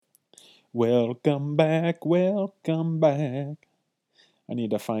Welcome back, welcome back. I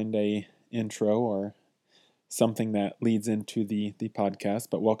need to find a intro or something that leads into the podcast,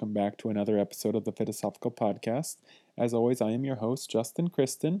 but welcome back to another episode of the Philosophical Podcast. As always, I am your host, Justin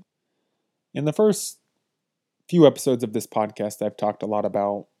Kristen. In the first few episodes of this podcast, I've talked a lot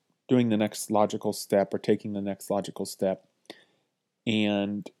about doing the next logical step or taking the next logical step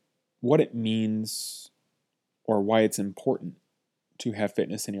and what it means or why it's important to have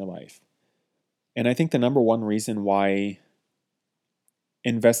fitness in your life. And I think the number one reason why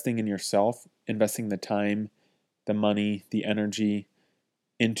investing in yourself, investing the time, the money, the energy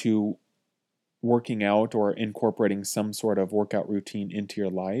into working out or incorporating some sort of workout routine into your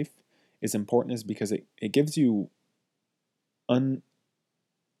life is important is because it gives you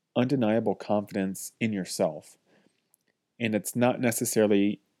undeniable confidence in yourself. And it's not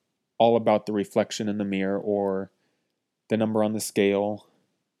necessarily all about the reflection in the mirror or the number on the scale.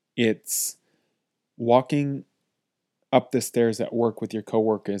 It's walking up the stairs at work with your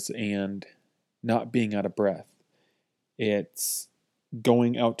coworkers and not being out of breath. It's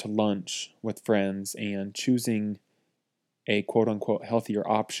going out to lunch with friends and choosing a quote unquote healthier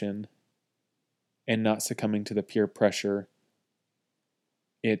option and not succumbing to the peer pressure.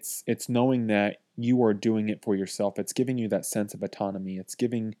 It's knowing that you are doing it for yourself. It's giving you that sense of autonomy. It's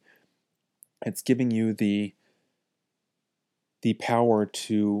giving you the power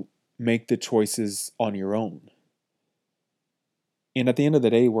to make the choices on your own. And at the end of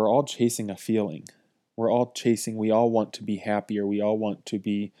the day, we're all chasing a feeling. We all want to be happier. We all want to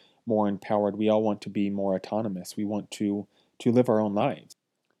be more empowered. We all want to be more autonomous. We want to live our own lives.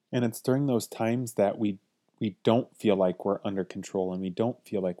 And it's during those times that we don't feel like we're under control and we don't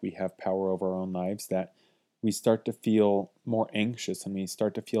feel like we have power over our own lives that we start to feel more anxious and we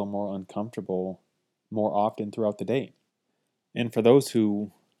start to feel more uncomfortable more often throughout the day. And for those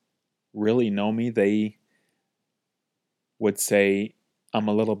who really know me, they would say I'm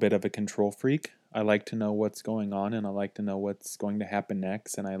a little bit of a control freak. I like to know what's going on and I like to know what's going to happen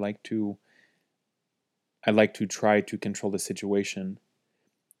next, and I like to try to control the situation.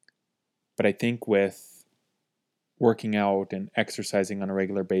 But I think with working out and exercising on a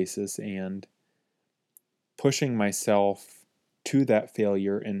regular basis and pushing myself to that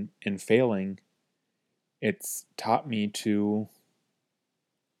failure and failing, it's taught me to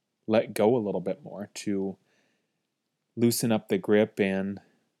let go a little bit more, to loosen up the grip and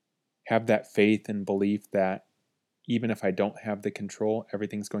have that faith and belief that even if I don't have the control,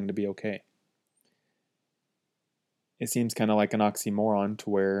 everything's going to be okay. It seems kind of like an oxymoron to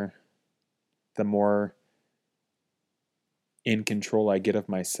where the more in control I get of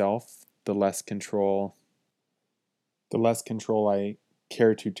myself, the less control I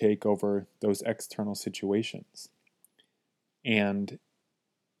care to take over those external situations. And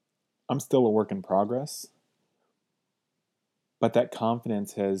I'm still a work in progress, but that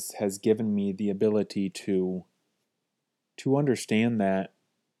confidence has given me the ability to understand that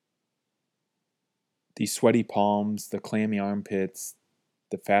the sweaty palms, the clammy armpits,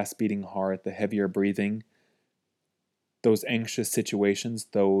 the fast beating heart, the heavier breathing, those anxious situations,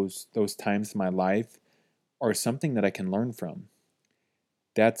 those times in my life are something that I can learn from.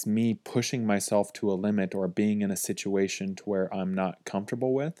 That's me pushing myself to a limit or being in a situation to where I'm not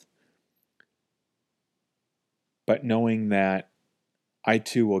comfortable with, but knowing that I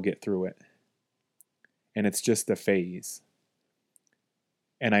too will get through it. And it's just a phase.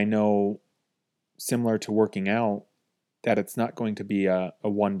 And I know, similar to working out, that it's not going to be a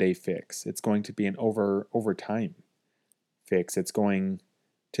one-day fix. It's going to be an over time fix. It's going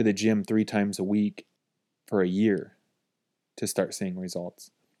to the gym 3 times a week for a year to start seeing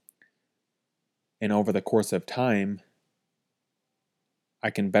results. And over the course of time,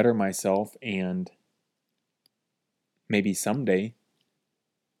 I can better myself and maybe someday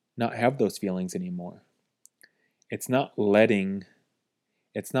not have those feelings anymore. It's not letting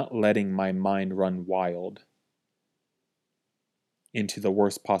my mind run wild into the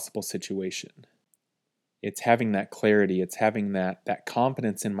worst possible situation. It's having that clarity, it's having that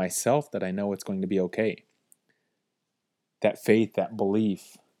confidence in myself that I know it's going to be okay. That faith, that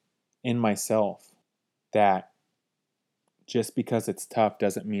belief in myself that just because it's tough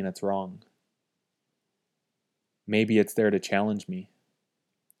doesn't mean it's wrong. Maybe it's there to challenge me.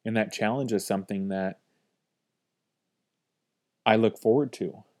 And that challenge is something that I look forward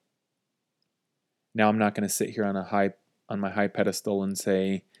to. Now, I'm not going to sit here on my high pedestal and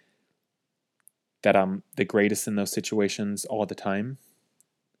say that I'm the greatest in those situations all the time,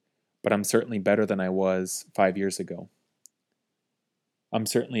 but I'm certainly better than I was 5 years ago. I'm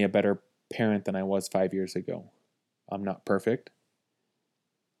certainly a better parent than I was 5 years ago. I'm not perfect.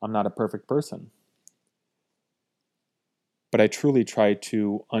 I'm not a perfect person. But I truly try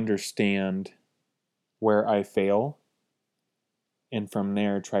to understand where I fail, and from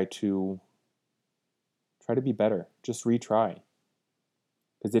there try to be better. Just retry.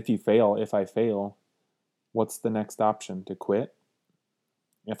 Because if I fail, what's the next option? To quit?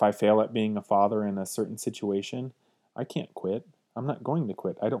 If I fail at being a father in a certain situation, I can't quit. I'm not going to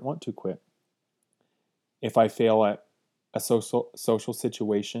quit. I don't want to quit. If I fail at a social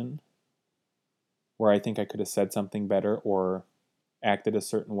situation where I think I could have said something better or acted a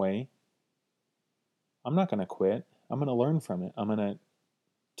certain way, I'm not going to quit. I'm going to learn from it. I'm going to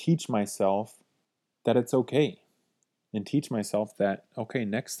teach myself that it's okay, and teach myself that, okay,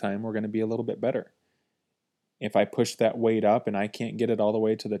 next time we're going to be a little bit better. If I push that weight up and I can't get it all the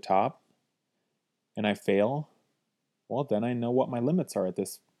way to the top and I fail, well, then I know what my limits are at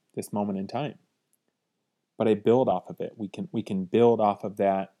this moment in time. But I build off of it. We can build off of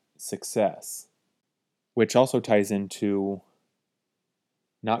that success, which also ties into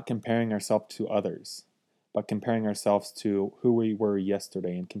not comparing ourselves to others, but comparing ourselves to who we were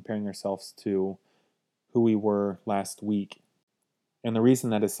yesterday and comparing ourselves to who we were last week. And the reason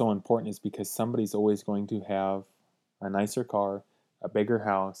that is so important is because somebody's always going to have a nicer car, a bigger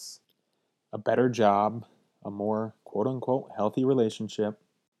house, a better job, a more quote unquote healthy relationship.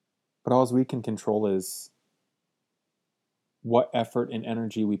 But all we can control is what effort and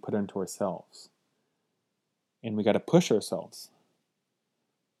energy we put into ourselves. And we got to push ourselves.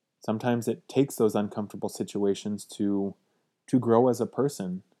 Sometimes it takes those uncomfortable situations to grow as a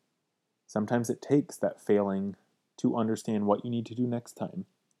person. Sometimes it takes that failing to understand what you need to do next time.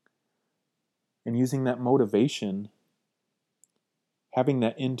 And using that motivation, having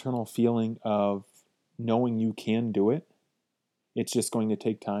that internal feeling of knowing you can do it, it's just going to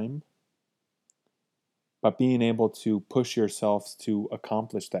take time. But being able to push yourselves to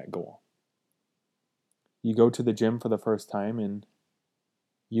accomplish that goal. You go to the gym for the first time and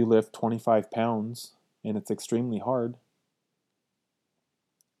you lift 25 pounds and it's extremely hard.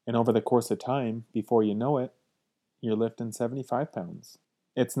 And over the course of time, before you know it, you're lifting 75 pounds.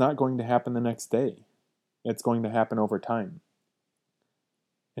 It's not going to happen the next day. It's going to happen over time.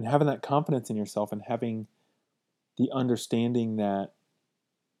 And having that confidence in yourself and having the understanding that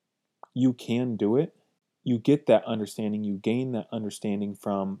you can do it, you get that understanding, you gain that understanding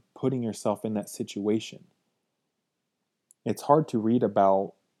from putting yourself in that situation. It's hard to read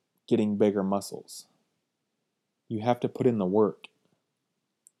about getting bigger muscles. You have to put in the work.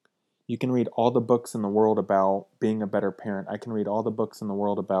 You can read all the books in the world about being a better parent. I can read all the books in the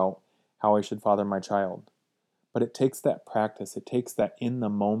world about how I should father my child. But it takes that practice. It takes that in the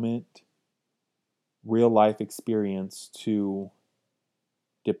moment, real life experience to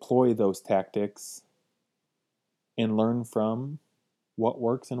deploy those tactics and learn from what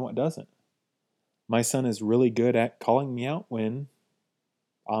works and what doesn't. My son is really good at calling me out when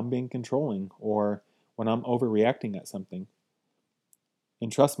I'm being controlling or when I'm overreacting at something.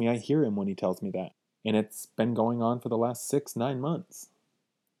 And trust me, I hear him when he tells me that. And it's been going on for the last 6-9 months.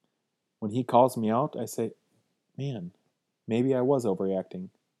 When he calls me out, I say, man, maybe I was overreacting.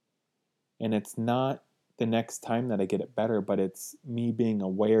 And it's not the next time that I get it better, but it's me being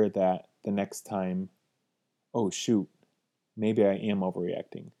aware that the next time, oh shoot, maybe I am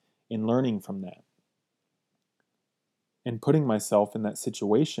overreacting, and learning from that. And putting myself in that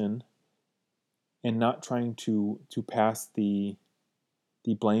situation and not trying to pass the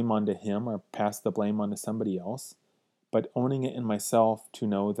blame onto him or pass the blame onto somebody else, but owning it in myself to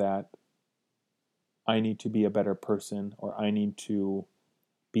know that I need to be a better person or I need to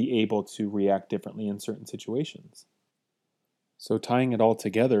be able to react differently in certain situations. So tying it all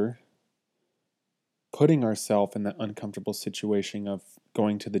together, putting ourselves in that uncomfortable situation of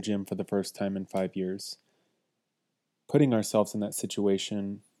going to the gym for the first time in 5 years, putting ourselves in that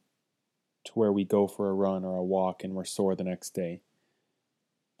situation to where we go for a run or a walk and we're sore the next day.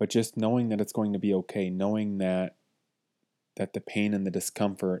 But just knowing that it's going to be okay, knowing that the pain and the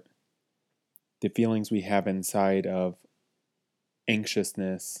discomfort, the feelings we have inside of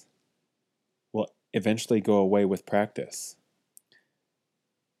anxiousness will eventually go away with practice.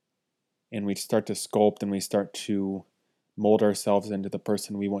 And we start to sculpt and we start to mold ourselves into the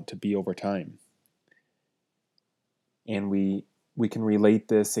person we want to be over time. And we can relate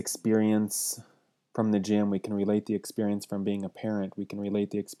this experience from the gym. We can relate the experience from being a parent. We can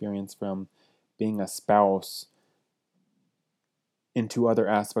relate the experience from being a spouse into other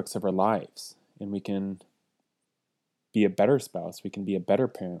aspects of our lives. And we can be a better spouse. We can be a better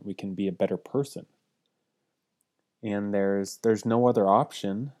parent. We can be a better person. And there's no other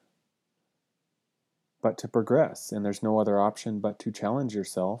option but to progress. And there's no other option but to challenge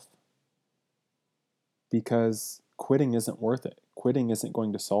yourself, because quitting isn't worth it. Quitting isn't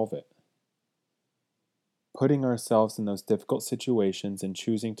going to solve it. Putting ourselves in those difficult situations and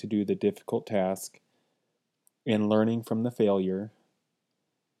choosing to do the difficult task and learning from the failure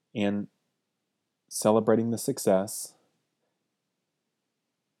and celebrating the success,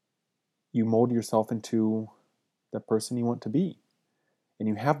 you mold yourself into the person you want to be. And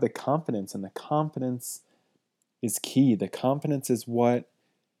you have the confidence, and the confidence is key. The confidence is what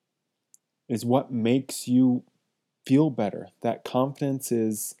makes you feel better. That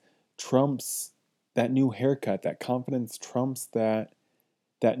confidence trumps that new haircut. That confidence trumps that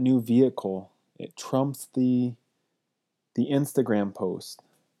new vehicle. It trumps the Instagram post.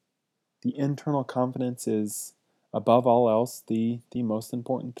 The internal confidence is, above all else, the most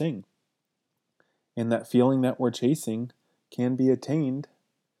important thing. And that feeling that we're chasing can be attained,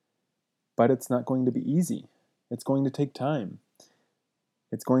 but it's not going to be easy. It's going to take time.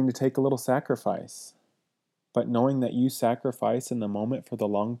 It's going to take a little sacrifice. But knowing that you sacrifice in the moment for the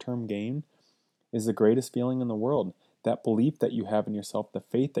long-term gain is the greatest feeling in the world. That belief that you have in yourself, the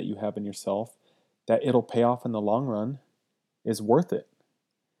faith that you have in yourself, that it'll pay off in the long run, is worth it.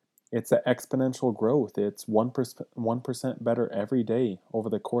 It's an exponential growth. It's 1% better every day over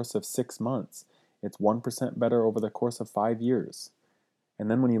the course of 6 months. It's 1% better over the course of 5 years. And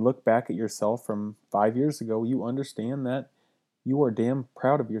then when you look back at yourself from 5 years ago, you understand that you are damn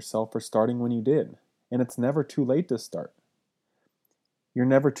proud of yourself for starting when you did. And it's never too late to start. You're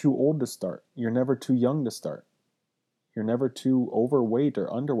never too old to start. You're never too young to start. You're never too overweight or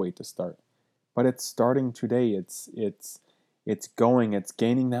underweight to start. But it's starting today. It's going. It's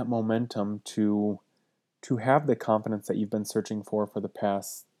gaining that momentum to have the confidence that you've been searching for the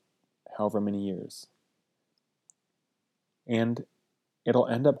past however many years. And it'll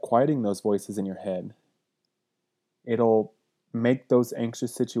end up quieting those voices in your head. It'll make those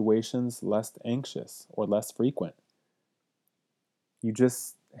anxious situations less anxious or less frequent. You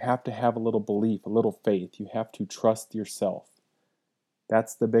just have to have a little belief, a little faith. You have to trust yourself.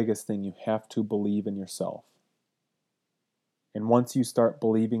 That's the biggest thing. You have to believe in yourself. And once you start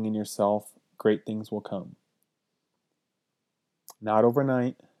believing in yourself, great things will come. Not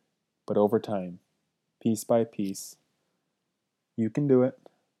overnight, but over time, piece by piece. You can do it.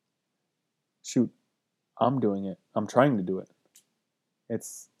 Shoot, I'm doing it. I'm trying to do it.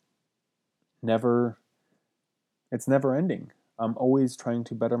 It's never ending. I'm always trying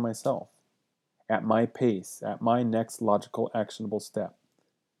to better myself at my pace, at my next logical, actionable step.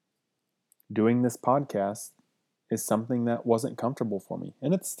 Doing this podcast is something that wasn't comfortable for me,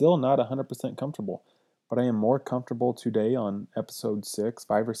 and it's still not 100% comfortable, but I am more comfortable today on episode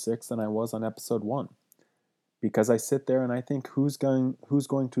 5 or 6 than I was on episode 1, because I sit there and I think who's going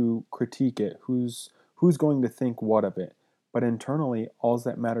to critique it, who's going to think what of it. But internally, all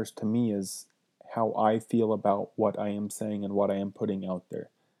that matters to me is how I feel about what I am saying and what I am putting out there.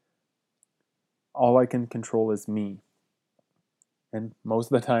 All I can control is me. And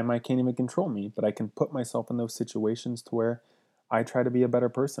most of the time I can't even control me, but I can put myself in those situations to where I try to be a better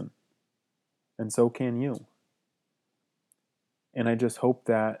person. And so can you. And I just hope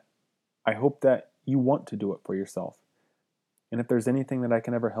that you want to do it for yourself. And if there's anything that I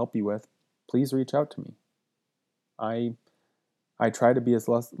can ever help you with, please reach out to me. I try to be as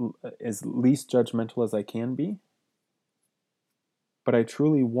least judgmental as I can be, but I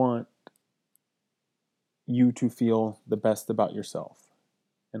truly want you to feel the best about yourself.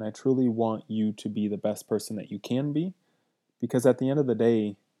 And I truly want you to be the best person that you can be, because at the end of the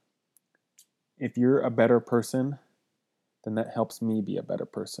day, if you're a better person, then that helps me be a better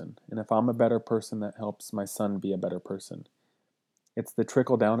person. And if I'm a better person, that helps my son be a better person. It's the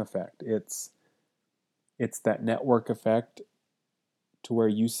trickle-down effect. It's that network effect to where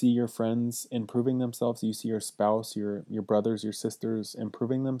you see your friends improving themselves, you see your spouse, your brothers, your sisters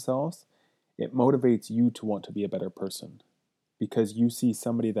improving themselves. It motivates you to want to be a better person because you see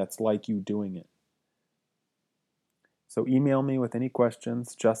somebody that's like you doing it. So email me with any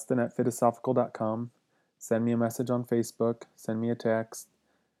questions, justin@philosophical.com. Send me a message on Facebook, send me a text.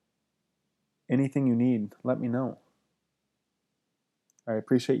 Anything you need, let me know. I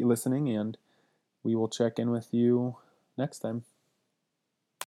appreciate you listening, and we will check in with you next time.